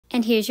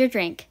And here's your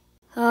drink.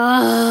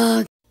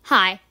 Ugh.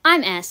 Hi,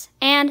 I'm S,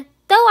 and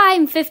though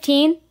I'm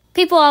 15,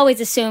 people always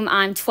assume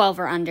I'm 12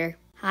 or under.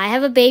 I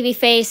have a baby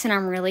face and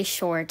I'm really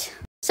short.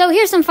 So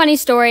here's some funny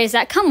stories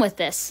that come with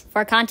this.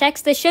 For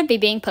context, this should be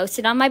being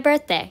posted on my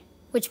birthday,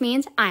 which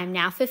means I am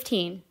now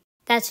 15.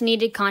 That's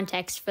needed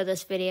context for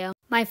this video.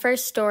 My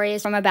first story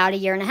is from about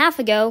 1.5 years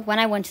ago when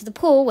I went to the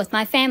pool with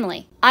my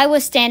family. I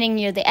was standing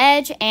near the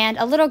edge and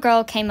a little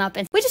girl came up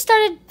and we just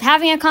started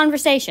having a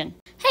conversation.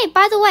 Hey,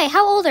 by the way,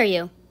 how old are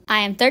you? I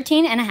am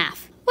 13 and a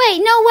half. Wait,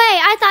 no way,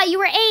 I thought you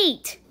were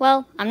 8.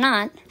 Well, I'm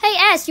not. Hey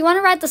S, you want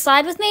to ride the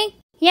slide with me?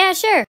 Yeah,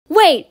 sure.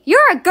 Wait,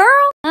 you're a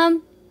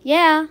girl?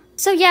 Yeah.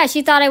 So yeah,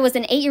 she thought I was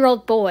an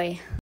 8-year-old boy.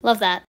 Love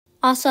that.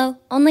 Also,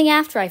 only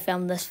after I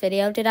filmed this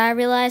video did I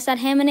realize that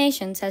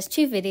Haminations has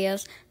 2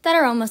 videos that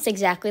are almost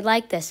exactly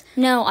like this.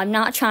 No, I'm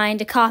not trying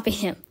to copy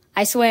him.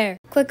 I swear.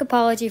 Quick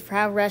apology for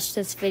how rushed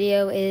this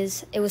video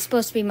is. It was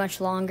supposed to be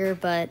much longer,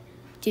 but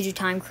due to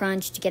time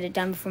crunch to get it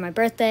done before my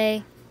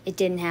birthday, it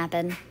didn't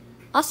happen.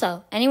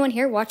 Also, anyone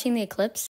here watching the eclipse?